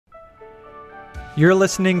You're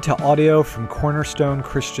listening to audio from Cornerstone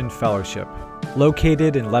Christian Fellowship,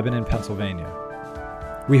 located in Lebanon, Pennsylvania.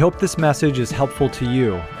 We hope this message is helpful to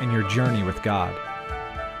you in your journey with God.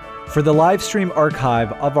 For the live stream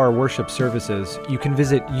archive of our worship services, you can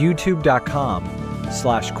visit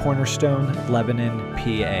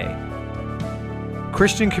youtube.com/cornerstonelebanonpa.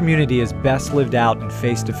 Christian community is best lived out in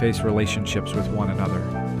face-to-face relationships with one another.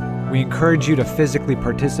 We encourage you to physically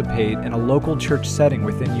participate in a local church setting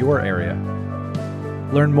within your area.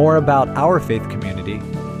 Learn more about our faith community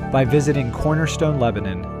by visiting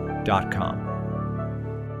cornerstonelebanon.com.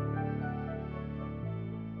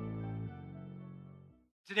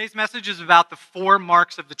 Today's message is about the 4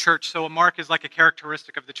 marks of the church. So a mark is like a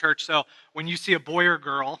characteristic of the church. So when you see a boy or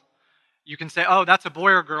girl, you can say, oh, that's a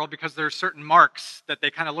boy or girl because there's certain marks that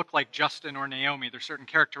they kind of look like Justin or Naomi. There's certain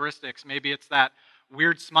characteristics. Maybe it's that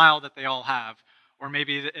weird smile that they all have. Or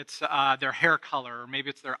maybe it's their hair color, or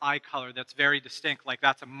maybe it's their eye color that's very distinct, like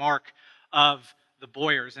that's a mark of the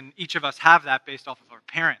Boyers. And each of us have that based off of our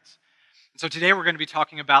parents. And so today we're going to be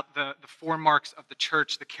talking about the 4 marks of the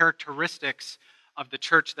church, the characteristics of the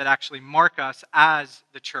church that actually mark us as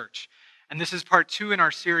the church. And this is part 2 in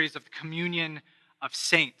our series of the communion of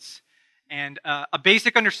saints. And a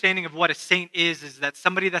basic understanding of what a saint is that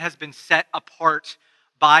somebody that has been set apart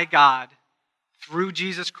by God through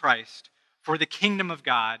Jesus Christ for the kingdom of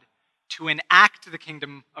God, to enact the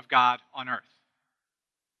kingdom of God on earth.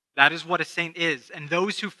 That is what a saint is. And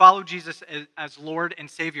those who follow Jesus as Lord and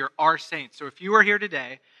Savior are saints. So if you are here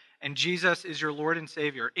today and Jesus is your Lord and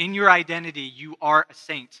Savior, in your identity you are a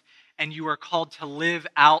saint. And you are called to live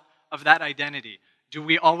out of that identity. Do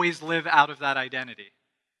we always live out of that identity?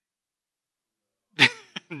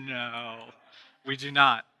 No, we do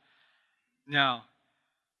not. No.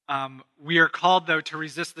 We are called, though, to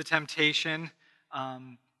resist the temptation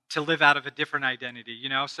to live out of a different identity,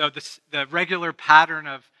 So the regular pattern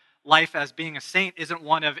of life as being a saint isn't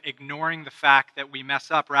one of ignoring the fact that we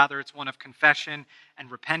mess up. Rather, it's one of confession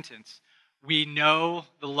and repentance. We know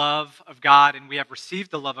the love of God, and we have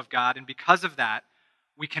received the love of God, and because of that,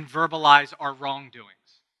 we can verbalize our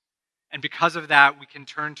wrongdoings. And because of that, we can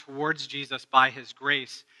turn towards Jesus by His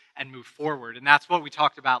grace and move forward. And that's what we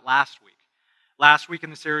talked about last week. Last week in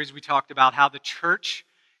the series, we talked about how the church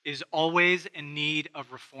is always in need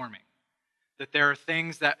of reforming. That there are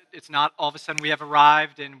things that it's not all of a sudden we have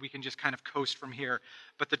arrived and we can just kind of coast from here.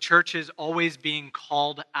 But the church is always being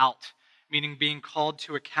called out, meaning being called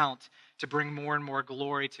to account to bring more and more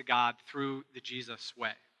glory to God through the Jesus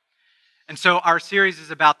way. And so our series is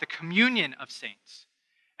about the communion of saints.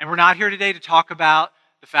 And we're not here today to talk about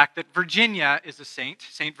the fact that Virginia is a saint,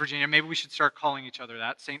 Saint Virginia. Maybe we should start calling each other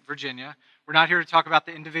that, Saint Virginia. We're not here to talk about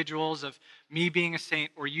the individuals of me being a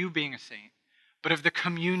saint or you being a saint, but of the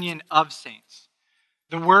communion of saints.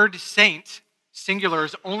 The word saint, singular,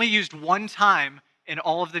 is only used one time in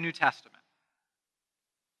all of the New Testament.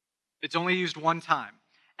 It's only used one time.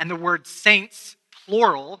 And the word saints,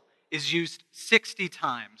 plural, is used 60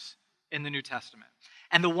 times in the New Testament.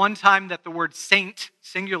 And the one time that the word saint,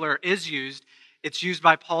 singular, is used, it's used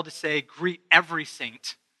by Paul to say, greet every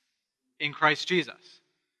saint in Christ Jesus.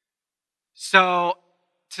 So,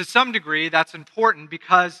 to some degree, that's important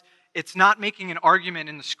because it's not making an argument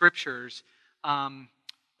in the scriptures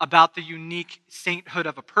about the unique sainthood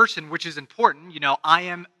of a person, which is important. I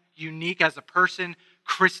am unique as a person.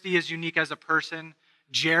 Christy is unique as a person.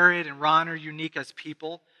 Jared and Ron are unique as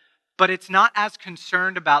people. But it's not as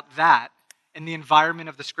concerned about that in the environment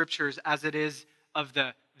of the scriptures as it is of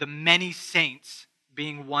the many saints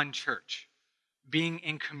being one church, being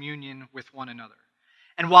in communion with one another.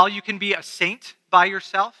 And while you can be a saint by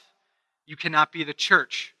yourself, you cannot be the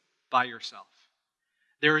church by yourself.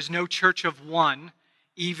 There is no church of one,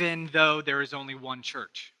 even though there is only one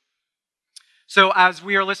church. So as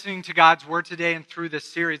we are listening to God's word today and through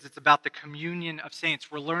this series, it's about the communion of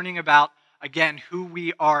saints. We're learning about, again, who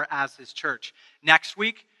we are as His church. Next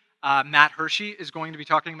week, Matt Hershey is going to be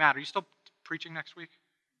talking. Matt, are you still preaching next week?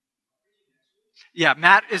 Yeah,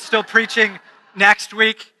 Matt is still preaching next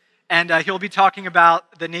week, and he'll be talking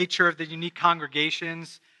about the nature of the unique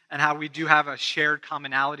congregations and how we do have a shared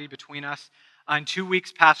commonality between us. In 2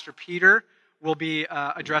 weeks, Pastor Peter will be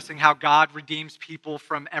addressing how God redeems people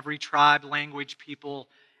from every tribe, language, people,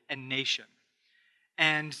 and nation.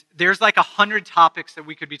 And there's like 100 topics that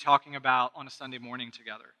we could be talking about on a Sunday morning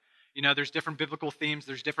together. There's different biblical themes.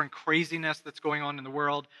 There's different craziness that's going on in the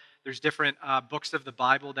world. There's different books of the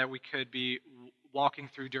Bible that we could be walking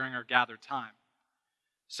through during our gathered time.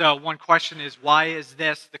 So one question is, why is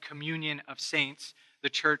this, the communion of saints, the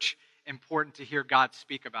church, important to hear God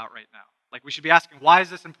speak about right now? Like, we should be asking, why is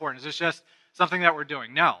this important? Is this just something that we're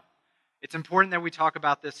doing? No. It's important that we talk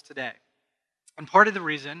about this today. And part of the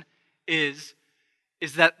reason is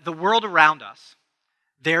that the world around us,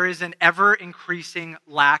 there is an ever-increasing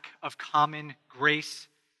lack of common grace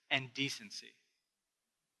and decency.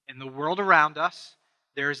 In the world around us,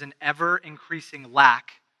 there is an ever-increasing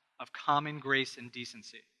lack of common grace and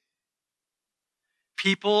decency.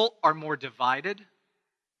 People are more divided.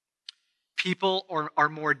 People are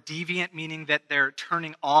more deviant, meaning that they're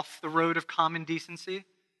turning off the road of common decency.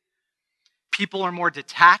 People are more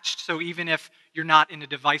detached, so even if you're not in a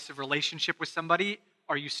divisive relationship with somebody,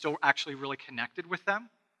 are you still actually really connected with them?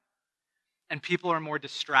 And people are more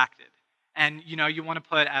distracted. And you want to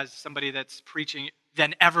put as somebody that's preaching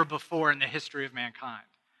than ever before in the history of mankind.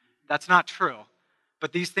 That's not true.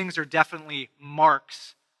 But these things are definitely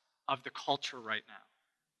marks of the culture right now.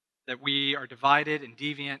 That we are divided and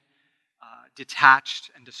deviant,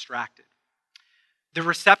 detached and distracted. The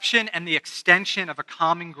reception and the extension of a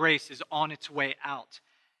common grace is on its way out.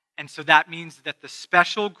 And so that means that the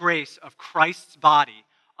special grace of Christ's body,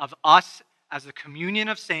 of us as a communion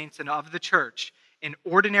of saints and of the church, in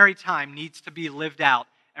ordinary time needs to be lived out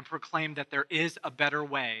and proclaimed that there is a better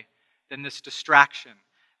way than this distraction,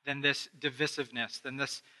 than this divisiveness, than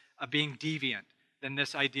this being deviant, than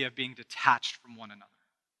this idea of being detached from one another.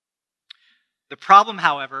 The problem,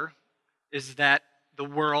 however, is that the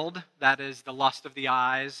world, that is the lust of the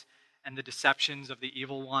eyes and the deceptions of the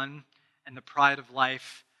evil one and the pride of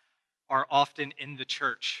life, are often in the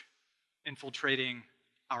church, infiltrating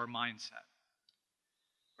our mindset.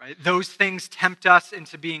 Right? Those things tempt us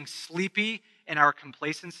into being sleepy in our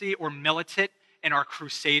complacency or militant in our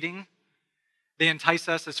crusading. They entice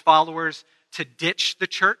us as followers to ditch the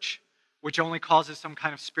church, which only causes some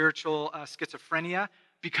kind of spiritual schizophrenia,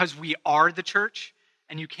 because we are the church,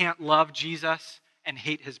 and you can't love Jesus and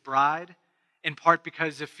hate his bride, in part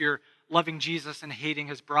because if you're loving Jesus and hating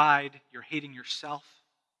his bride, you're hating yourself.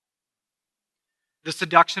 The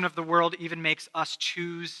seduction of the world even makes us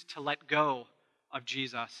choose to let go of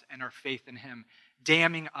Jesus and our faith in him,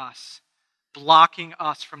 damning us, blocking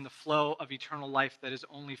us from the flow of eternal life that is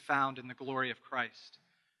only found in the glory of Christ.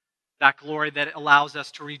 That glory that allows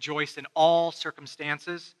us to rejoice in all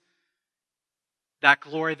circumstances, that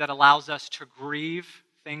glory that allows us to grieve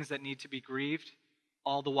things that need to be grieved,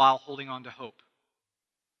 all the while holding on to hope.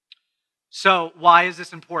 So, why is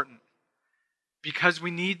this important? Because we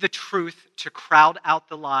need the truth to crowd out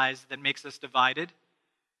the lies that makes us divided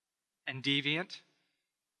and deviant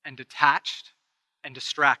and detached and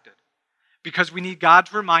distracted. Because we need God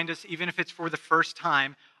to remind us, even if it's for the first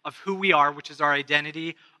time, of who we are, which is our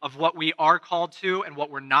identity, of what we are called to and what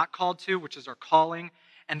we're not called to, which is our calling,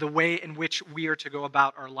 and the way in which we are to go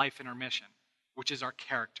about our life and our mission, which is our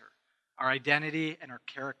character, our identity and our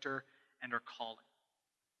character and our calling.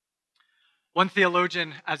 One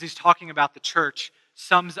theologian, as he's talking about the church,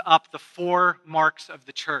 sums up the 4 marks of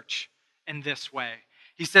the church in this way.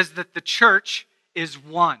 He says that the church is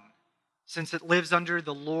one, since it lives under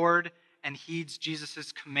the Lord and heeds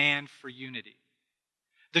Jesus' command for unity.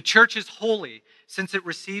 The church is holy, since it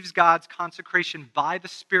receives God's consecration by the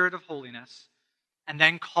Spirit of holiness, and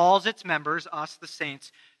then calls its members, us the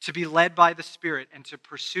saints, to be led by the Spirit and to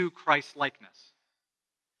pursue Christ's likeness.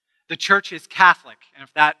 The church is Catholic, and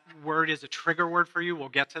if that word is a trigger word for you, we'll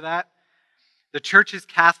get to that. The church is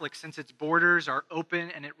Catholic since its borders are open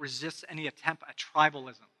and it resists any attempt at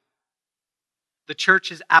tribalism. The church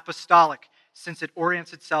is apostolic since it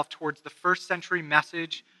orients itself towards the first century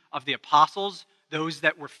message of the apostles, those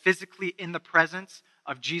that were physically in the presence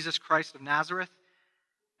of Jesus Christ of Nazareth.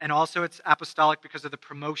 And also it's apostolic because of the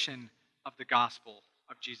promotion of the gospel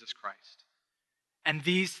of Jesus Christ. And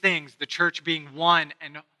these things, the church being one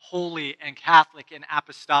and holy and Catholic and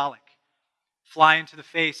apostolic, fly into the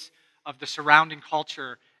face of the surrounding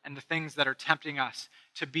culture and the things that are tempting us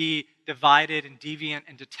to be divided and deviant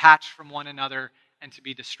and detached from one another and to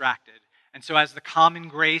be distracted. And so as the common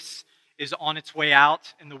grace is on its way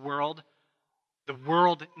out in the world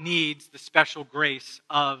needs the special grace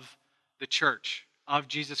of the church, of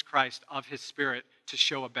Jesus Christ, of his Spirit, to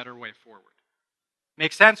show a better way forward.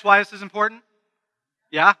 Make sense why this is important?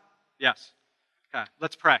 Yeah? Yes. Okay,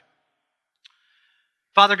 let's pray.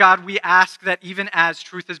 Father God, we ask that even as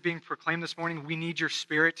truth is being proclaimed this morning, we need your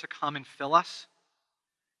Spirit to come and fill us,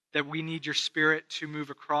 that we need your Spirit to move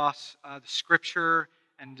across the Scripture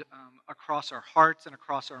and across our hearts and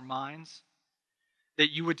across our minds,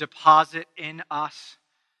 that you would deposit in us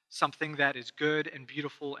something that is good and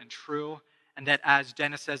beautiful and true, and that, as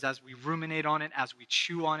Dennis says, as we ruminate on it, as we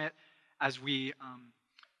chew on it, as we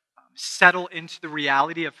settle into the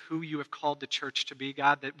reality of who you have called the church to be,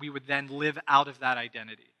 God, that we would then live out of that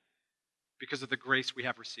identity because of the grace we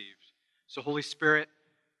have received. So Holy Spirit,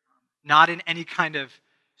 not in any kind of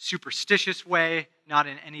superstitious way, not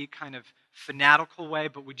in any kind of fanatical way,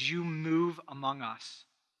 but would you move among us,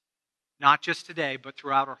 not just today, but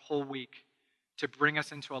throughout our whole week, to bring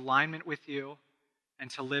us into alignment with you and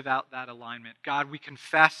to live out that alignment. God, we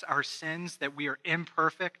confess our sins, that we are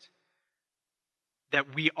imperfect,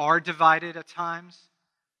 that we are divided at times,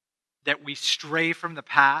 that we stray from the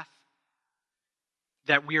path,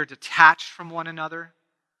 that we are detached from one another,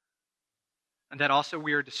 and that also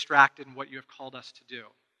we are distracted in what you have called us to do,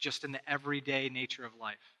 just in the everyday nature of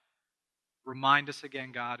life. Remind us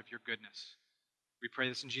again, God, of your goodness. We pray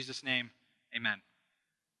this in Jesus' name. Amen.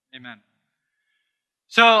 Amen.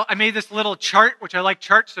 So I made this little chart, which I like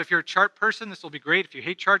charts. So if you're a chart person, this will be great. If you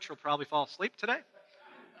hate charts, you'll probably fall asleep today.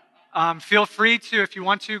 Feel free to, if you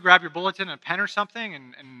want to, grab your bulletin and a pen or something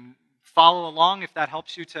and follow along if that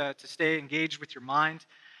helps you to stay engaged with your mind.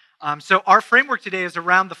 So our framework today is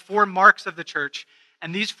around the 4 marks of the church.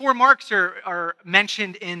 And these 4 marks are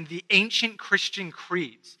mentioned in the ancient Christian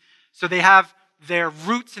creeds. So they have their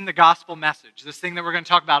roots in the gospel message. This thing that we're going to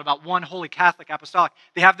talk about one holy Catholic apostolic.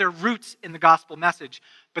 They have their roots in the gospel message,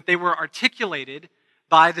 but they were articulated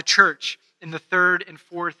by the church in the 3rd and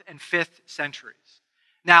 4th and 5th centuries.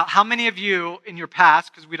 Now, how many of you in your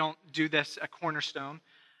past, because we don't do this at Cornerstone,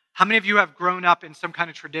 how many of you have grown up in some kind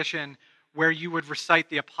of tradition where you would recite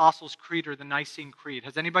the Apostles' Creed or the Nicene Creed?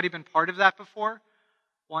 Has anybody been part of that before?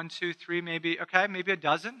 1, 2, 3, maybe, okay, maybe a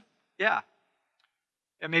dozen? Yeah,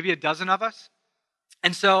 maybe a dozen of us.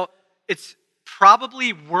 And so it's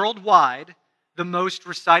probably worldwide the most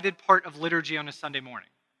recited part of liturgy on a Sunday morning.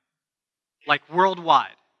 Like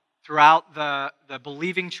worldwide, throughout the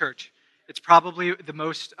believing church, it's probably the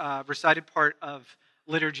most recited part of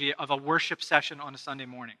liturgy of a worship session on a Sunday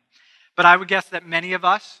morning. But I would guess that many of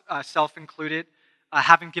us, self included,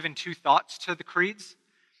 haven't given 2 thoughts to the creeds.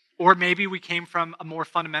 Or maybe we came from a more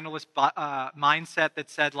fundamentalist mindset that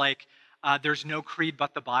said, like, there's no creed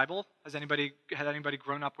but the Bible. Had anybody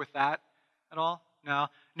grown up with that at all?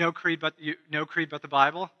 No creed but the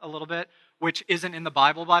Bible. A little bit, which isn't in the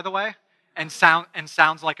Bible, by the way, and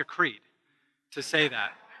sounds like a creed to say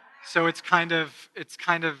that. So it's kind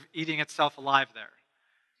of eating itself alive there.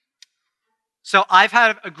 So I've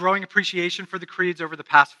had a growing appreciation for the creeds over the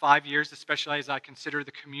past 5 years, especially as I consider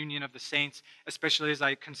the communion of the saints, especially as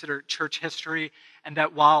I consider church history, and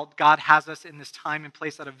that while God has us in this time and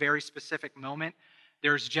place at a very specific moment,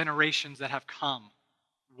 there's generations that have come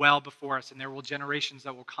well before us, and there will generations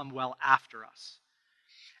that will come well after us.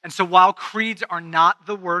 And so while creeds are not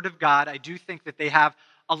the word of God, I do think that they have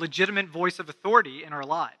a legitimate voice of authority in our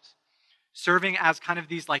lives, serving as kind of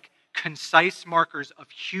these like concise markers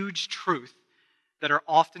of huge truth that are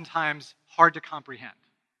oftentimes hard to comprehend.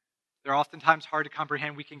 They're oftentimes hard to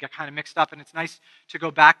comprehend. We can get kind of mixed up, and it's nice to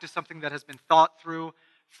go back to something that has been thought through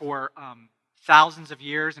for thousands of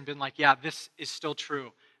years and been like, yeah, this is still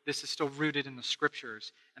true. This is still rooted in the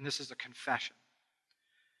scriptures, and this is a confession.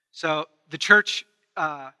 So the church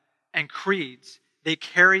and creeds, they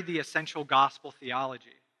carry the essential gospel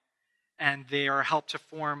theology, and they are helped to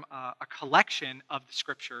form a collection of the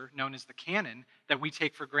scripture known as the canon that we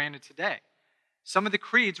take for granted today. Some of the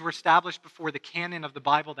creeds were established before the canon of the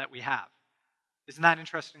Bible that we have. Isn't that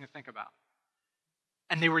interesting to think about?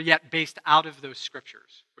 And they were yet based out of those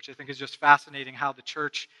scriptures, which I think is just fascinating how the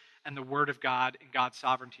church and the Word of God and God's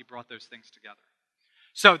sovereignty brought those things together.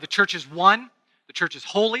 So the church is one, the church is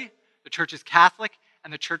holy, the church is Catholic,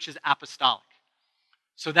 and the church is apostolic.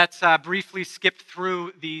 So let's briefly skip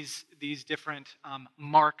through these different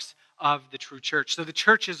marks of the true church. So the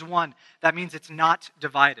church is one. That means it's not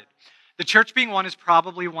divided. The church being one is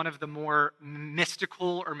probably one of the more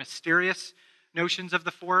mystical or mysterious notions of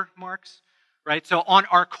the 4 marks, right? So on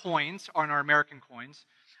our coins, on our American coins,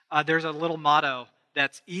 there's a little motto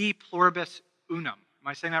that's E pluribus unum. Am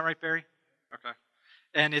I saying that right, Barry? Okay.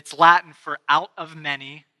 And it's Latin for out of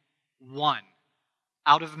many, one.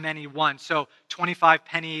 Out of many, one. So 25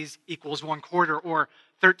 pennies equals 1 quarter, or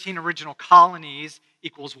 13 original colonies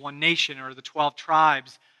equals 1 nation, or the 12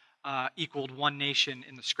 tribes equaled 1 nation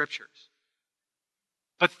in the scriptures.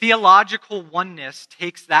 But theological oneness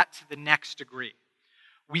takes that to the next degree.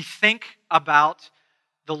 We think about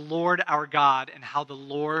the Lord our God and how the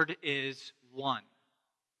Lord is one.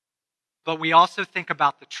 But we also think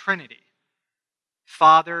about the Trinity,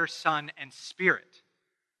 Father, Son, and Spirit,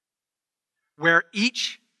 where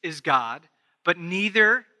each is God, but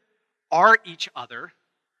neither are each other,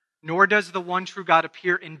 nor does the one true God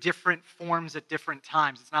appear in different forms at different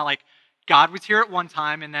times. It's not like God was here at one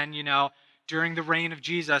time, and then, during the reign of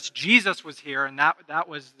Jesus was here, and that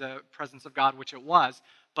was the presence of God, which it was,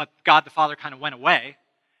 but God the Father kind of went away,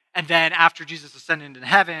 And then after Jesus ascended into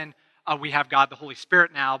heaven, we have God the Holy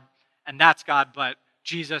Spirit now, and that's God, but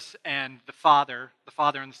Jesus and the Father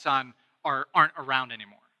and the Son aren't around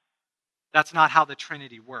anymore. That's not how the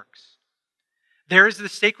Trinity works. There is the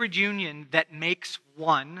sacred union that makes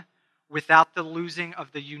one without the losing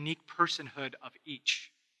of the unique personhood of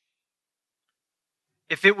each.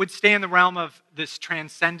 If it would stay in the realm of this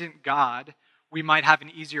transcendent God, we might have an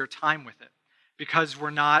easier time with it because we're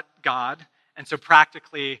not God. And so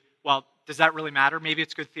practically, well, does that really matter? Maybe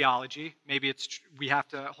it's good theology. Maybe we have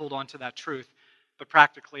to hold on to that truth. But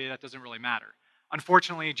practically, that doesn't really matter.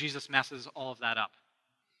 Unfortunately, Jesus messes all of that up.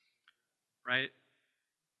 Right?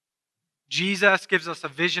 Jesus gives us a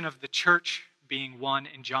vision of the church being one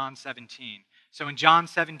in John 17. So in John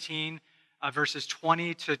 17, verses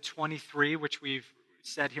 20 to 23, which we've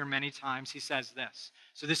said here many times, he says this.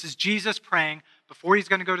 So this is Jesus praying before he's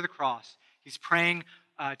going to go to the cross. He's praying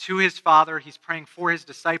to his Father. He's praying for his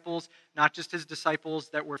disciples, not just his disciples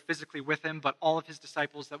that were physically with him, but all of his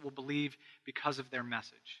disciples that will believe because of their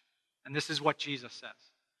message. And this is what Jesus says.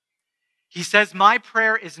 He says, my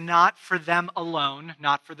prayer is not for them alone,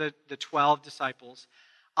 not for the 12 disciples.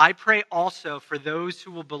 I pray also for those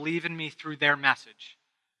who will believe in me through their message.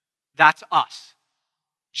 That's us.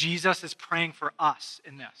 Jesus is praying for us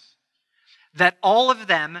in this. That all of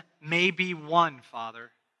them may be one,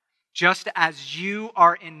 Father, just as you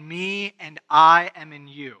are in me and I am in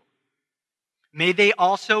you. May they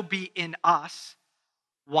also be in us.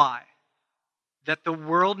 Why? That the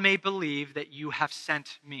world may believe that you have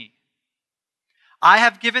sent me. I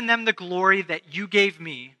have given them the glory that you gave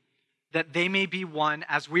me, that they may be one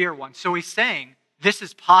as we are one. So he's saying, this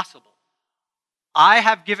is possible. I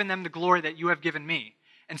have given them the glory that you have given me.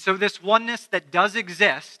 And so this oneness that does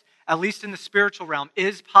exist, at least in the spiritual realm,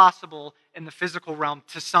 is possible in the physical realm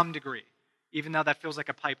to some degree, even though that feels like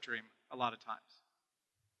a pipe dream a lot of times.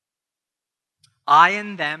 I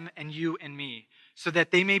in them and you in me, so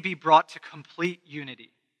that they may be brought to complete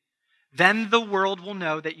unity. Then the world will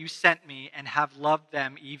know that you sent me and have loved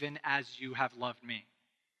them even as you have loved me.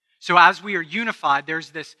 So as we are unified,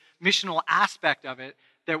 there's this missional aspect of it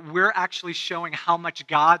that we're actually showing how much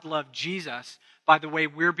God loved Jesus by the way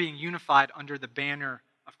we're being unified under the banner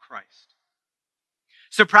of Christ.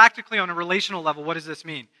 So practically on a relational level, what does this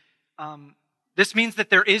mean? This means that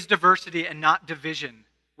there is diversity and not division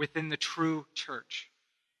within the true church.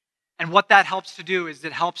 And what that helps to do is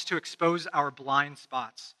it helps to expose our blind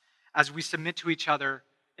spots as we submit to each other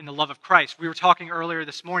in the love of Christ. We were talking earlier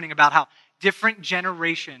this morning about how different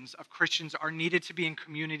generations of Christians are needed to be in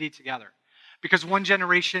community together. Because one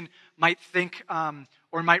generation might think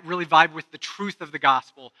or might really vibe with the truth of the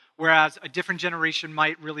gospel, whereas a different generation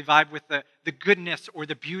might really vibe with the goodness or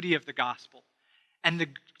the beauty of the gospel. And the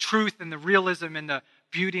truth and the realism and the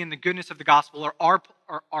beauty and the goodness of the gospel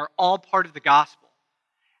are all part of the gospel.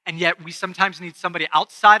 And yet we sometimes need somebody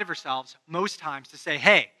outside of ourselves, most times, to say,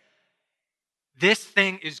 hey, this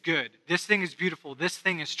thing is good, this thing is beautiful, this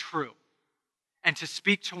thing is true. And to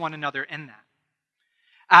speak to one another in that.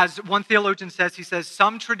 As one theologian says, he says,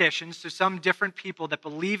 some traditions, so some different people that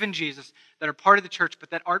believe in Jesus, that are part of the church, but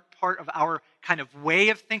that aren't part of our kind of way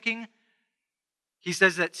of thinking, he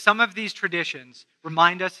says that some of these traditions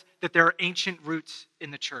remind us that there are ancient roots in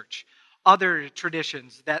the church. Other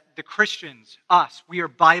traditions that the Christians, us, we are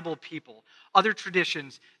Bible people. Other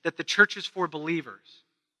traditions that the church is for believers.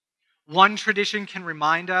 One tradition can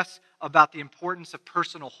remind us about the importance of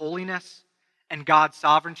personal holiness and God's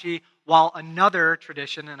sovereignty, while another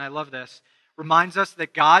tradition, and I love this, reminds us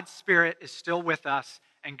that God's Spirit is still with us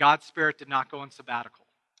and God's Spirit did not go on sabbatical.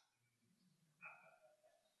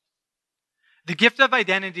 The gift of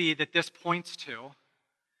identity that this points to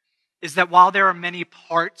is that while there are many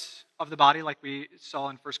parts of the body, like we saw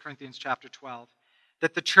in 1 Corinthians chapter 12,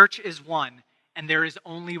 that the church is one and there is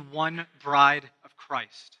only one bride of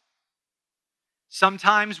Christ.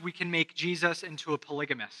 Sometimes we can make Jesus into a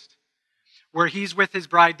polygamist, where he's with his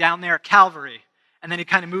bride down there at Calvary, and then he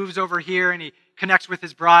kind of moves over here and he connects with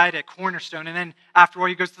his bride at Cornerstone, and then afterward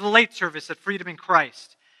he goes to the late service at Freedom in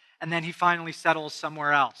Christ, and then he finally settles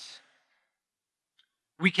somewhere else.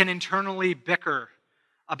 We can internally bicker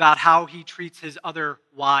about how he treats his other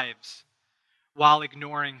wives while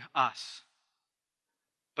ignoring us.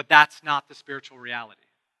 But that's not the spiritual reality.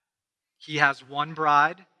 He has one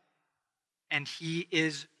bride, and he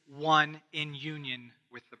is one in union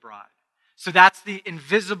with the bride. So that's the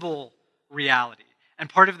invisible reality. And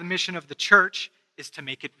part of the mission of the church is to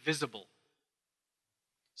make it visible,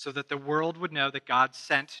 so that the world would know that God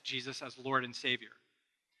sent Jesus as Lord and Savior.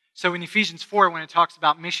 So in Ephesians 4, when it talks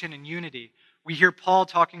about mission and unity, we hear Paul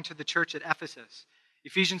talking to the church at Ephesus.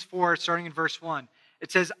 Ephesians 4, starting in verse 1.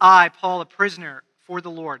 It says, I, Paul, a prisoner for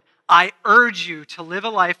the Lord, I urge you to live a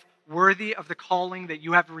life worthy of the calling that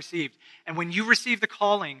you have received. And when you receive the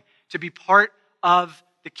calling to be part of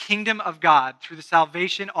the kingdom of God through the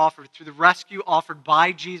salvation offered, through the rescue offered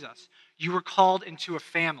by Jesus, you were called into a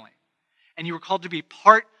family. And you were called to be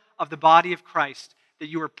part of the body of Christ, that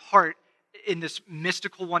you are part in this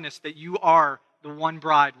mystical oneness, that you are the one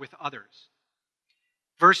bride with others.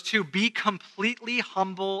 Verse 2, be completely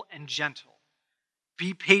humble and gentle.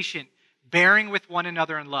 Be patient, bearing with one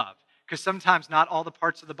another in love, because sometimes not all the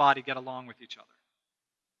parts of the body get along with each other.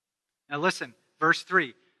 Now listen, verse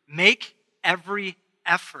 3, make every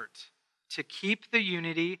effort to keep the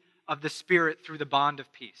unity of the Spirit through the bond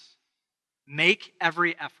of peace. Make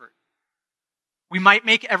every effort. We might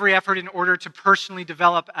make every effort in order to personally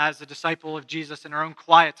develop as a disciple of Jesus in our own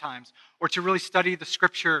quiet times, or to really study the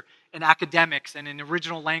scripture in academics and in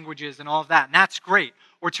original languages and all of that. And that's great.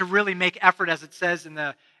 Or to really make effort, as it says in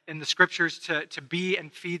the scriptures, to be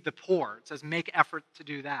and feed the poor. It says make effort to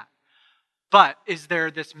do that. But is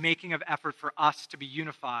there this making of effort for us to be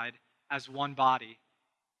unified as one body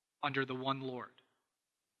under the one Lord?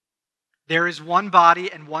 There is one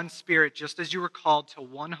body and one Spirit, just as you were called to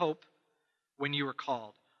one hope when you were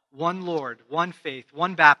called. One Lord, one faith,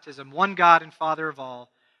 one baptism, one God and Father of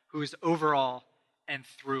all, who is over all and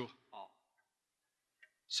through all.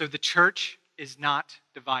 So the church is not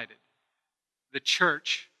divided. The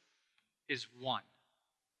church is one.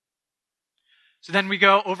 So then we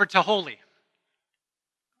go over to holy.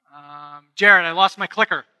 Jared, I lost my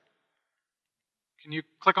clicker. Can you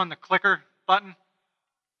click on the clicker button?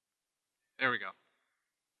 There we go.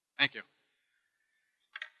 Thank you.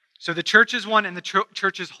 So the church is one and the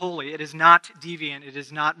church is holy. It is not deviant. It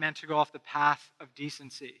is not meant to go off the path of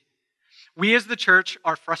decency. We as the church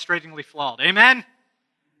are frustratingly flawed. Amen?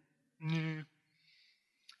 And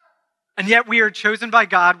yet we are chosen by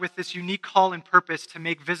God with this unique call and purpose to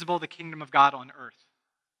make visible the kingdom of God on earth.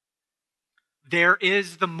 There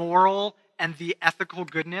is the moral and the ethical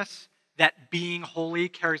goodness that being holy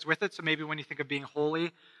carries with it. So maybe when you think of being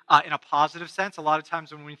holy in a positive sense, a lot of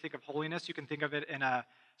times when we think of holiness, you can think of it in a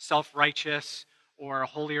self-righteous or a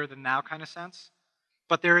holier-than-thou kind of sense.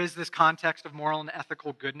 But there is this context of moral and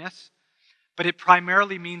ethical goodness. But it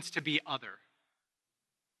primarily means to be other,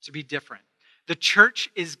 to be different. The church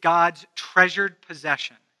is God's treasured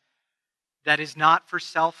possession that is not for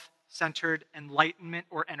self-centered enlightenment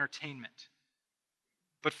or entertainment,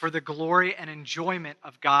 but for the glory and enjoyment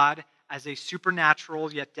of God as a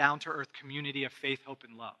supernatural yet down-to-earth community of faith, hope,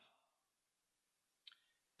 and love.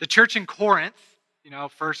 The church in Corinth,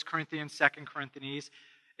 1 Corinthians, 2 Corinthians,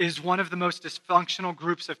 is one of the most dysfunctional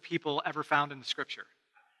groups of people ever found in the scripture.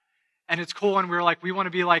 And it's cool, and we're like, we want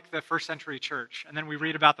to be like the first century church. And then we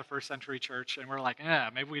read about the first century church, and we're like,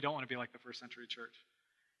 maybe we don't want to be like the first century church.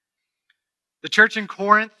 The church in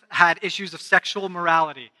Corinth had issues of sexual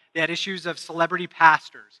morality. They had issues of celebrity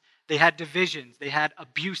pastors. They had divisions. They had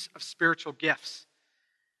abuse of spiritual gifts.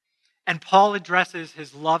 And Paul addresses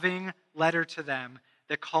his loving letter to them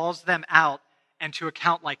that calls them out and to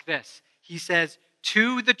account like this. He says,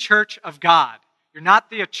 to the church of God. You're not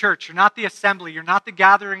the church. You're not the assembly. You're not the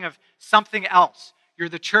gathering of something else. You're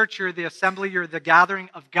the church. You're the assembly. You're the gathering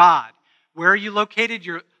of God. Where are you located?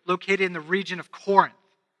 You're located in the region of Corinth.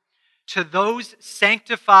 To those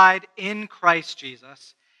sanctified in Christ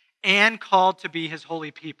Jesus and called to be his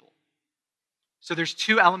holy people. So there's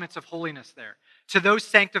two elements of holiness there. To those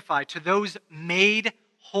sanctified, to those made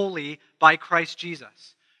holy by Christ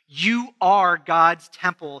Jesus. You are God's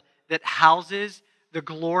temple that houses the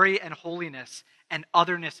glory and holiness and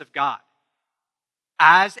otherness of God.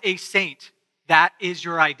 As a saint, that is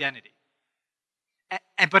your identity.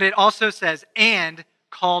 But it also says, and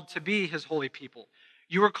called to be his holy people.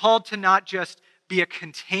 You are called to not just be a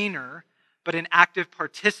container, but an active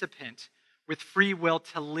participant with free will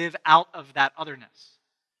to live out of that otherness.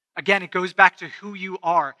 Again, it goes back to who you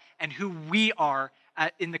are and who we are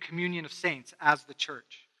in the communion of saints as the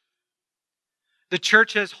church. The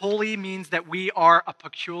church as holy means that we are a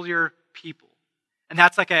peculiar people. And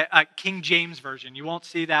that's like a King James version. You won't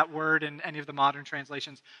see that word in any of the modern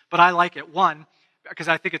translations, but I like it. One, because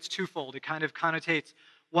I think it's twofold. It kind of connotates,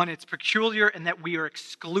 one, it's peculiar in that we are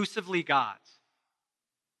exclusively God's.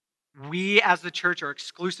 We as the church are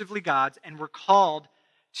exclusively God's, and we're called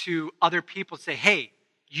to other people to say, hey,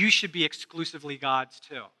 you should be exclusively God's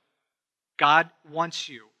too. God wants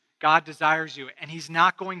you. God desires you, and he's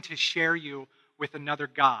not going to share you with another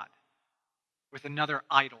God, with another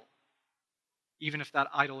idol, even if that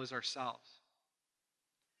idol is ourselves.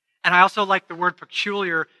 And I also like the word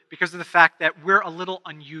peculiar because of the fact that we're a little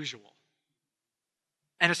unusual.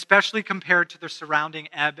 and especially compared to the surrounding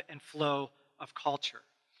ebb and flow of culture.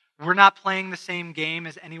 We're not playing the same game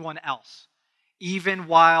as anyone else, even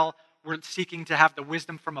while we're seeking to have the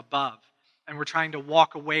wisdom from above and we're trying to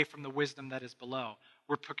walk away from the wisdom that is below.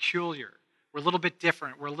 We're peculiar. We're a little bit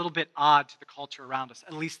different. We're a little bit odd to the culture around us.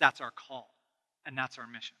 At least that's our call, and that's our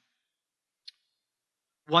mission.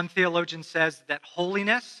 One theologian says that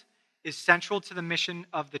holiness is central to the mission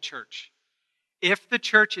of the church. If the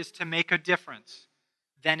church is to make a difference,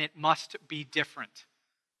 then it must be different.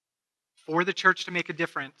 For the church to make a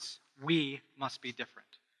difference, we must be different.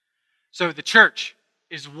 So the church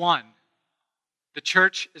is one. The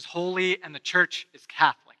church is holy and the church is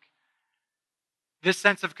Catholic. This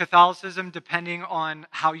sense of Catholicism, depending on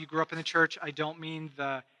how you grew up in the church, I don't mean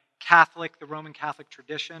the Roman Catholic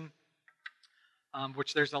tradition,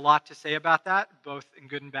 which there's a lot to say about that, both in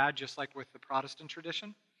good and bad, just like with the Protestant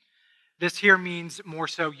tradition. This here means more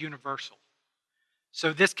so universal.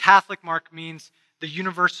 So this Catholic mark means the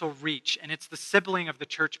universal reach, and it's the sibling of the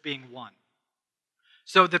church being one.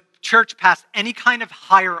 So the church passed any kind of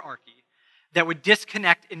hierarchy that would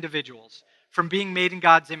disconnect individuals from being made in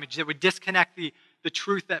God's image, that would disconnect the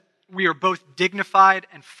truth that we are both dignified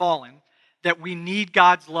and fallen, that we need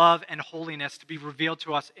God's love and holiness to be revealed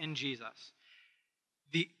to us in Jesus.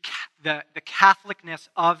 The Catholicness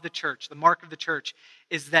of the church, the mark of the church,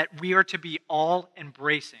 is that we are to be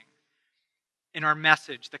all-embracing in our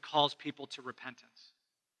message that calls people to repentance.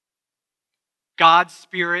 God's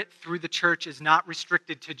Spirit through the church is not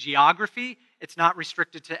restricted to geography, it's not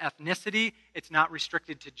restricted to ethnicity, it's not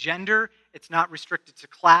restricted to gender, it's not restricted to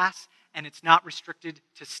class, and it's not restricted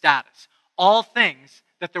to status. All things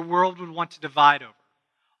that the world would want to divide over.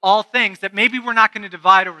 All things that maybe we're not going to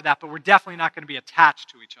divide over that, but we're definitely not going to be attached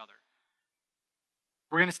to each other.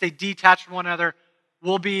 We're going to stay detached from one another.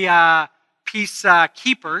 We'll be peace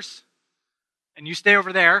keepers, and you stay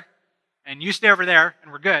over there, and you stay over there,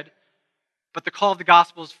 and we're good. But the call of the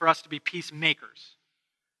gospel is for us to be peacemakers,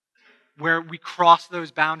 where we cross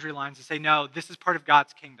those boundary lines and say, no, this is part of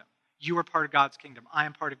God's kingdom. You are part of God's kingdom. I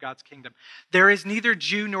am part of God's kingdom. There is neither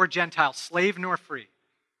Jew nor Gentile, slave nor free,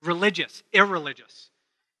 religious, irreligious,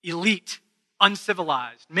 elite,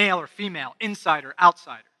 uncivilized, male or female, insider,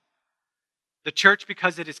 outsider. The church,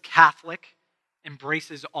 because it is Catholic,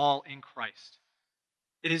 embraces all in Christ.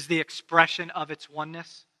 It is the expression of its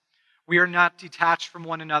oneness. We are not detached from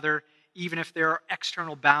one another, even if there are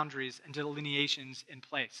external boundaries and delineations in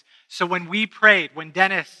place. So when we prayed, when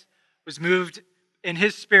Dennis was moved in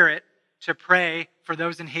his spirit to pray for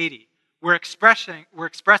those in Haiti, we're expressing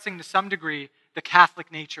to some degree the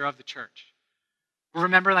Catholic nature of the church.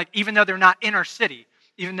 Remember, even though they're not in our city,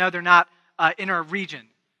 even though they're not in our region,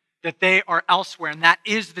 that they are elsewhere, and that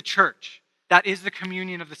is the church. That is the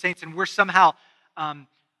communion of the saints, and we're somehow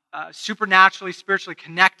supernaturally, spiritually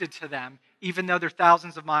connected to them, even though they're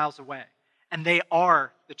thousands of miles away. And they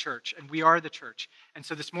are the church, and we are the church. And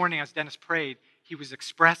so this morning, as Dennis prayed, he was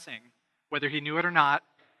expressing, whether he knew it or not,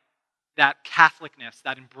 that Catholicness,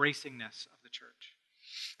 that embracingness of the church.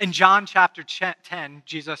 In John chapter 10,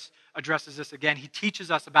 Jesus addresses this again. He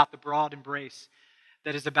teaches us about the broad embrace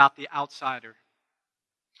that is about the outsider,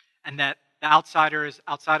 and that the outsider is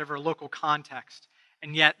outside of our local context.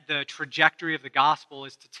 And yet the trajectory of the gospel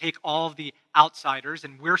is to take all of the outsiders,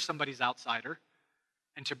 and we're somebody's outsider,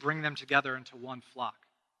 and to bring them together into one flock.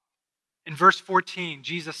 In verse 14,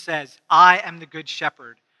 Jesus says, I am the good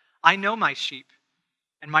shepherd. I know my sheep,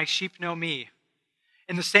 and my sheep know me.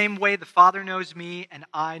 In the same way, the Father knows me, and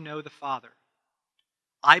I know the Father.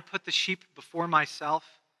 I put the sheep before myself,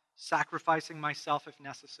 sacrificing myself if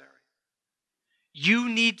necessary. You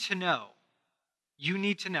need to know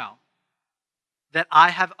that I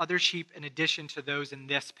have other sheep in addition to those in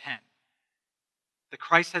this pen. That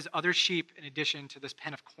Christ has other sheep in addition to this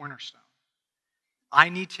pen of cornerstone. I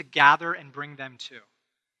need to gather and bring them too.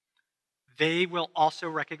 They will also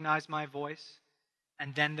recognize my voice,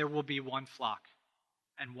 and then there will be one flock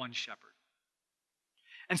and one shepherd.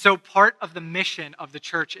 And so part of the mission of the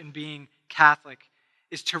church in being Catholic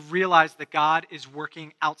is to realize that God is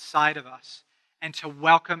working outside of us and to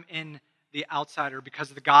welcome in the outsider,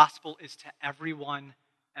 because the gospel is to everyone,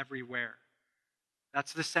 everywhere.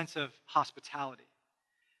 That's the sense of hospitality.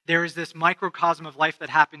 There is this microcosm of life that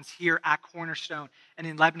happens here at Cornerstone and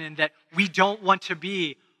in Lebanon that we don't want to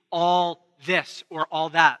be all this or all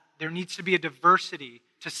that. There needs to be a diversity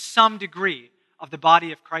to some degree of the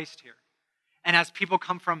body of Christ here. And as people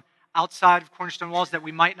come from outside of Cornerstone walls that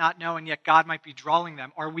we might not know, and yet God might be drawing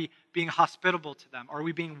them, are we being hospitable to them? Are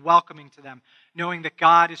we being welcoming to them, knowing that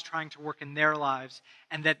God is trying to work in their lives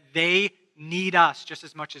and that they need us just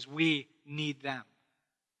as much as we need them?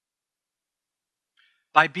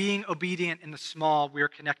 By being obedient in the small, we are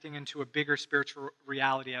connecting into a bigger spiritual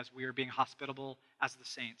reality as we are being hospitable as the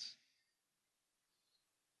saints.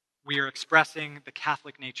 We are expressing the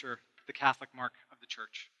Catholic nature, the Catholic mark of the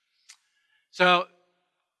church. So,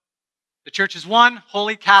 the church is one,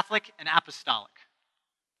 holy, Catholic, and apostolic.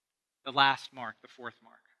 The last mark, the fourth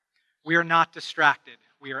mark. We are not distracted.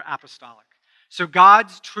 We are apostolic. So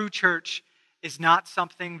God's true church is not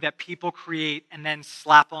something that people create and then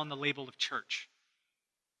slap on the label of church.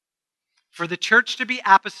 For the church to be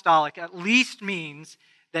apostolic at least means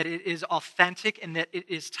that it is authentic and that it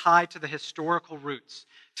is tied to the historical roots,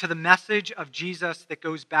 to the message of Jesus that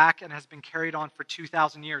goes back and has been carried on for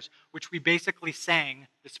 2,000 years, which we basically sang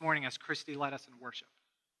this morning as Christy led us in worship.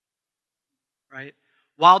 Right?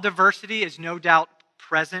 While diversity is no doubt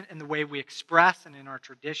present in the way we express and in our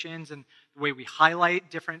traditions and the way we highlight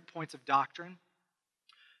different points of doctrine,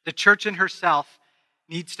 the church in herself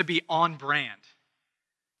needs to be on brand.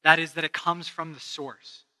 That is, that it comes from the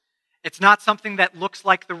source. It's not something that looks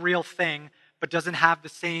like the real thing, but doesn't have the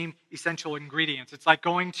same essential ingredients. It's like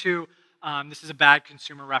going to, this is a bad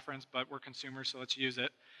consumer reference, but we're consumers, so let's use it,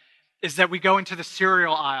 is that we go into the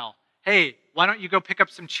cereal aisle. Hey, why don't you go pick up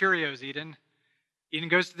some Cheerios, Eden? Eden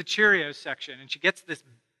goes to the Cheerios section, and she gets this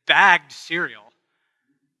bagged cereal,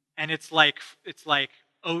 and it's like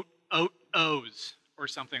oat O's or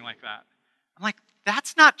something like that. I'm like,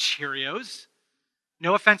 that's not Cheerios.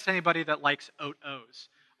 No offense to anybody that likes oat O's.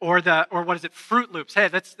 Or what is it, Fruit Loops. Hey,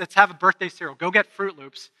 let's have a birthday cereal. Go get Fruit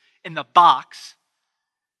Loops in the box.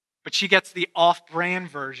 But she gets the off-brand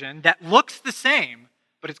version that looks the same,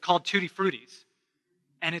 but it's called Tutti Fruttis.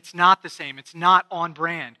 And it's not the same. It's not on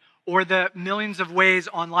brand. Or the millions of ways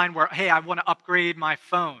online where, hey, I want to upgrade my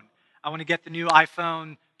phone. I want to get the new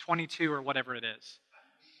iPhone 22 or whatever it is.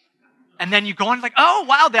 And then you go on like, oh,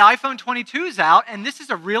 wow, the iPhone 22 is out, and this is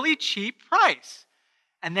a really cheap price.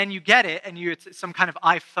 And then you get it, and it's some kind of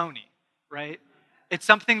iPhone-y, right? It's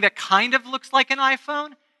something that kind of looks like an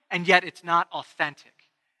iPhone, and yet it's not authentic.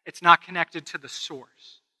 It's not connected to the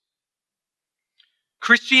source.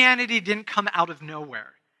 Christianity didn't come out of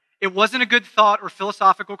nowhere. It wasn't a good thought or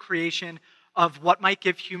philosophical creation of what might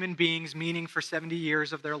give human beings meaning for 70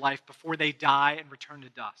 years of their life before they die and return to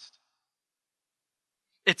dust.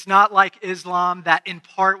 It's not like Islam that in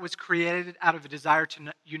part was created out of a desire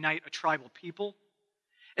to unite a tribal people.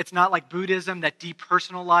 It's not like Buddhism that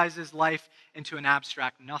depersonalizes life into an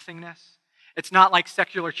abstract nothingness. It's not like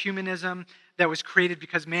secular humanism that was created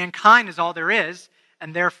because mankind is all there is,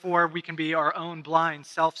 and therefore we can be our own blind,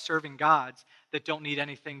 self-serving gods that don't need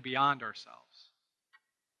anything beyond ourselves.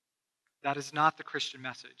 That is not the Christian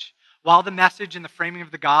message. While the message and the framing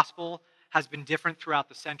of the gospel has been different throughout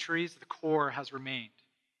the centuries, the core has remained.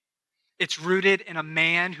 It's rooted in a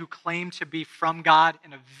man who claimed to be from God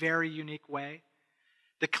in a very unique way.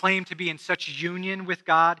 The claim to be in such union with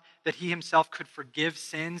God that he himself could forgive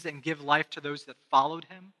sins and give life to those that followed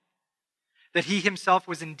him. That he himself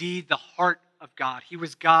was indeed the heart of God. He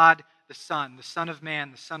was God the Son of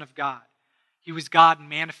Man, the Son of God. He was God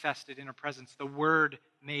manifested in our presence, the Word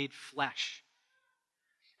made flesh.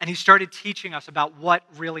 And he started teaching us about what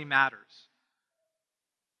really matters.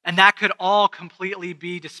 And that could all completely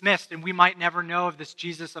be dismissed, and we might never know of this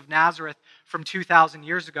Jesus of Nazareth from 2,000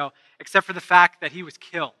 years ago, except for the fact that he was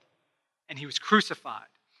killed, and he was crucified,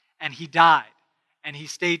 and he died, and he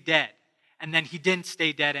stayed dead, and then he didn't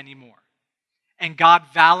stay dead anymore. And God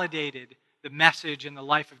validated the message and the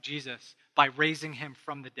life of Jesus by raising him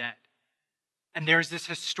from the dead. And there's this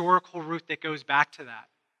historical root that goes back to that.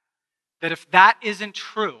 That if that isn't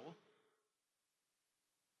true,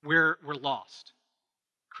 we're lost.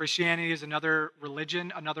 Christianity is another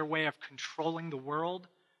religion, another way of controlling the world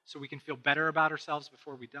so we can feel better about ourselves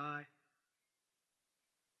before we die.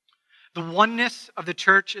 The oneness of the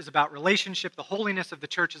church is about relationship. The holiness of the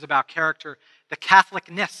church is about character. The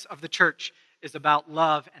Catholicness of the church is about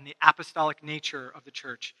love, and the apostolic nature of the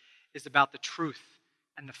church is about the truth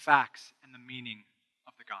and the facts and the meaning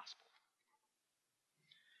of the gospel.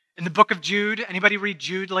 In the book of Jude, anybody read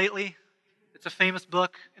Jude lately? It's a famous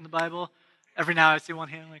book in the Bible. Every now I see one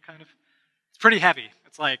hand, like kind of. It's pretty heavy.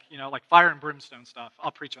 It's like, like fire and brimstone stuff.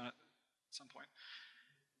 I'll preach on it at some point.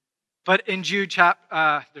 But in Jude,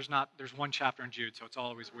 there's one chapter in Jude, so it's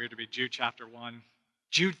always weird to be Jude chapter 1.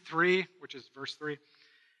 Jude 3, which is verse 3.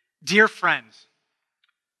 Dear friends,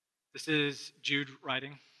 this is Jude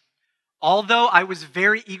writing. Although I was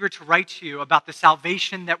very eager to write to you about the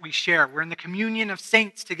salvation that we share, we're in the communion of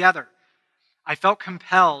saints together, I felt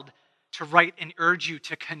compelled to write and urge you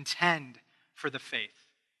to contend for the faith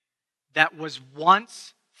that was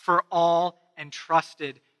once for all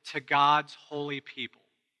entrusted to God's holy people.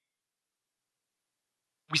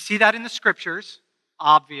 We see that in the scriptures,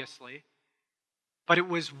 obviously, but it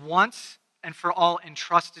was once and for all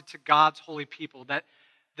entrusted to God's holy people, that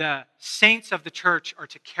the saints of the church are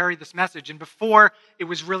to carry this message. And before it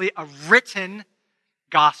was really a written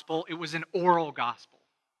gospel, it was an oral gospel.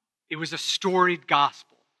 It was a storied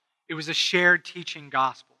gospel. It was a shared teaching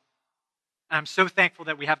gospel. And I'm so thankful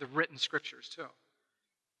that we have the written scriptures too.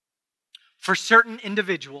 For certain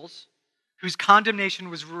individuals whose condemnation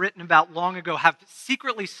was written about long ago have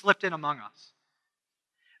secretly slipped in among us.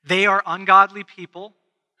 They are ungodly people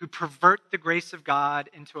who pervert the grace of God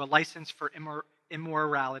into a license for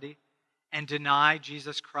immorality and deny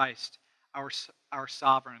Jesus Christ, our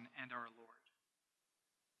sovereign and our Lord.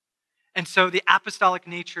 And so the apostolic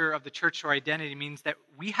nature of the church or identity means that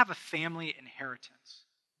we have a family inheritance.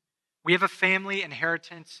 We have a family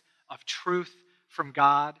inheritance of truth from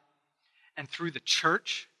God and through the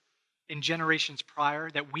church in generations prior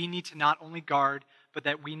that we need to not only guard, but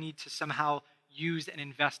that we need to somehow use and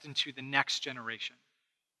invest into the next generation.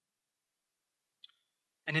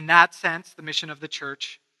 And in that sense, the mission of the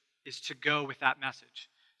church is to go with that message.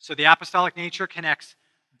 So the apostolic nature connects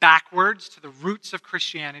backwards to the roots of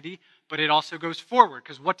Christianity, but it also goes forward.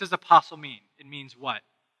 Because what does apostle mean? It means what?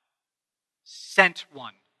 Sent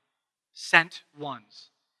one. Sent ones.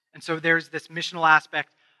 And so there's this missional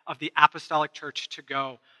aspect of the apostolic church to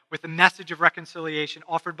go with a message of reconciliation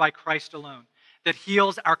offered by Christ alone that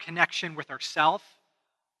heals our connection with ourselves,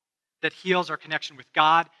 that heals our connection with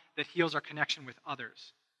God, that heals our connection with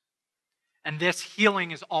others. And this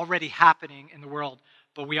healing is already happening in the world,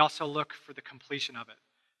 but we also look for the completion of it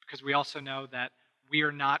because we also know that we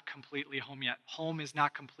are not completely home yet. Home is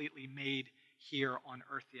not completely made here on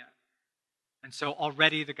earth yet. And so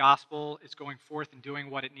already the gospel is going forth and doing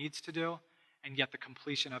what it needs to do, and yet the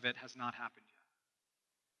completion of it has not happened yet.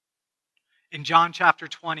 In John chapter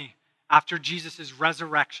 20, after Jesus'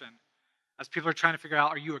 resurrection, as people are trying to figure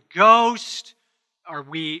out, are you a ghost? Are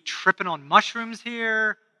we tripping on mushrooms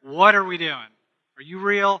here? What are we doing? Are you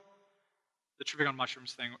real? The tripping on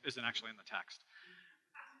mushrooms thing isn't actually in the text.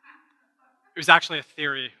 It was actually a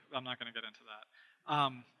theory. I'm not going to get into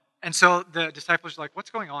that. And so the disciples are like,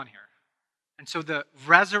 what's going on here? And so the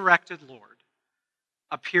resurrected Lord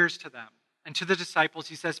appears to them. And to the disciples,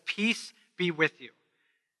 he says, peace be with you.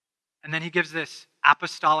 And then he gives this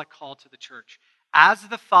apostolic call to the church. As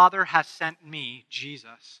the Father has sent me,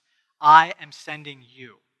 Jesus, I am sending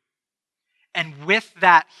you. And with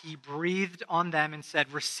that, he breathed on them and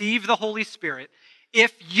said, receive the Holy Spirit.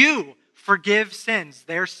 If you forgive sins,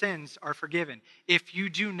 their sins are forgiven. If you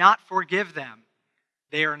do not forgive them,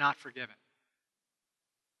 they are not forgiven.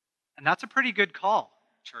 And that's a pretty good call,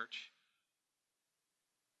 church.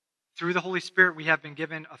 Through the Holy Spirit, we have been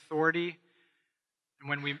given authority. And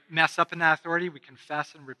when we mess up in that authority, we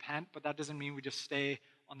confess and repent, but that doesn't mean we just stay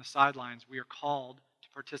on the sidelines. We are called to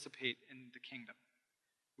participate in the kingdom.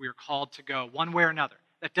 We are called to go one way or another.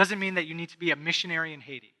 That doesn't mean that you need to be a missionary in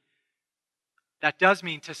Haiti. That does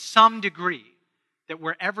mean to some degree that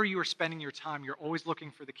wherever you are spending your time, you're always looking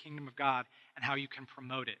for the kingdom of God and how you can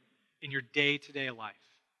promote it in your day-to-day life,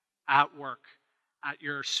 at work, at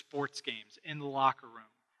your sports games, in the locker room,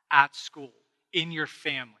 at school, in your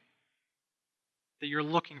family. That you're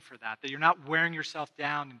looking for that you're not wearing yourself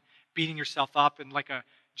down and beating yourself up and like a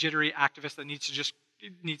jittery activist that needs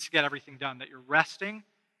to get everything done, that you're resting,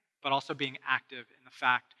 but also being active in the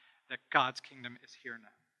fact that God's kingdom is here now.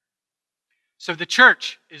 So the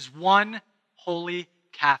church is one, holy,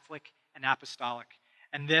 Catholic, and apostolic.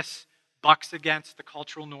 And this bucks against the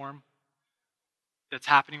cultural norm that's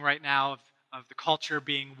happening right now of the culture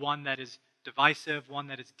being one that is divisive, one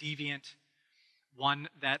that is deviant, one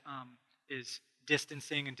that is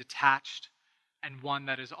distancing and detached, and one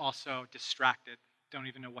that is also distracted, don't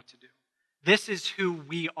even know what to do. This is who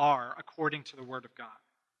we are according to the Word of God.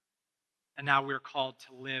 And now we're called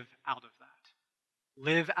to live out of that.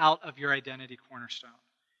 Live out of your identity cornerstone,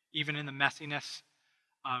 even in the messiness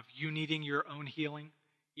of you needing your own healing,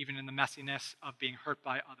 even in the messiness of being hurt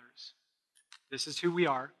by others. This is who we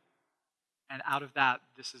are, and out of that,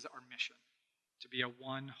 this is our mission, to be a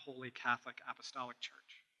one holy Catholic apostolic church.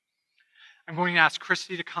 I'm going to ask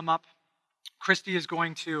Christy to come up. Christy is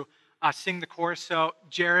going to sing the chorus. So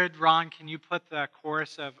Jared, Ron, can you put the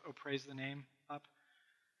chorus of Oh Praise the Name up?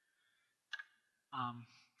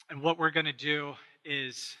 And what we're going to do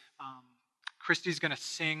is Christy's going to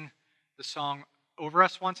sing the song over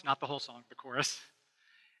us once, not the whole song, the chorus.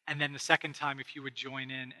 And then the second time, if you would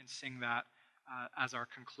join in and sing that as our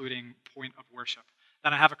concluding point of worship.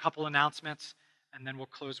 Then I have a couple announcements, and then we'll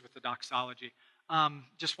close with the doxology.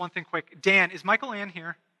 Just one thing quick. Dan, is Michael Ann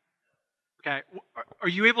here? Okay. Are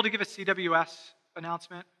you able to give a CWS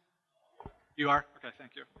announcement? You are? Okay,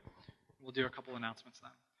 thank you. We'll do a couple announcements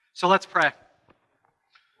then. So let's pray.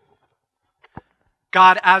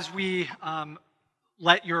 God, as we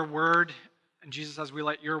let your word, and Jesus, as we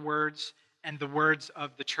let your words and the words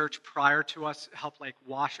of the church prior to us help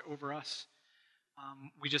wash over us,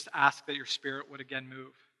 we just ask that your Spirit would again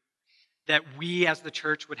move. That we as the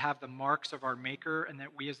church would have the marks of our Maker, and that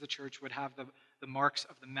we as the church would have the marks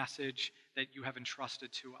of the message that you have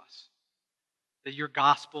entrusted to us. That your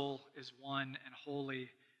gospel is one and holy,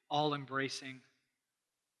 all-embracing,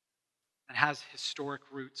 and has historic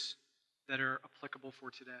roots that are applicable for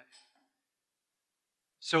today.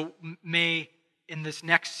 So may, in this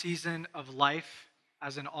next season of life,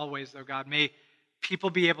 as in always, though, God, may people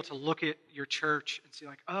be able to look at your church and see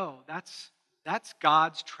oh, that's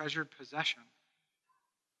God's treasured possession.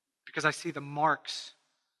 Because I see the marks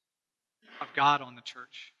of God on the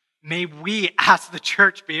church. May we, as the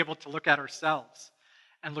church, be able to look at ourselves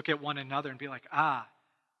and look at one another and be I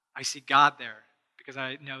see God there, because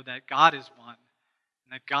I know that God is one,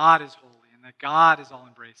 and that God is holy, and that God is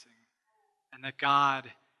all-embracing, and that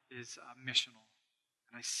God is missional.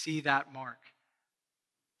 And I see that mark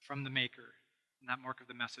from the Maker, and that mark of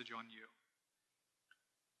the message on you.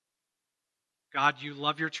 God, you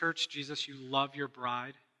love your church. Jesus, you love your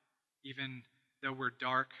bride. Even though we're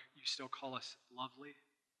dark, you still call us lovely.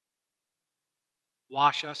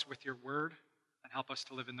 Wash us with your word and help us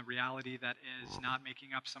to live in the reality that is not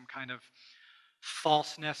making up some kind of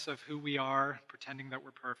falseness of who we are, pretending that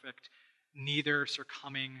we're perfect, neither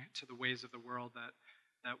succumbing to the ways of the world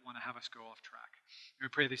that want to have us go off track. And we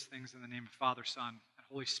pray these things in the name of Father, Son, and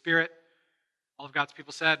Holy Spirit. All of God's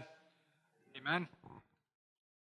people said, amen.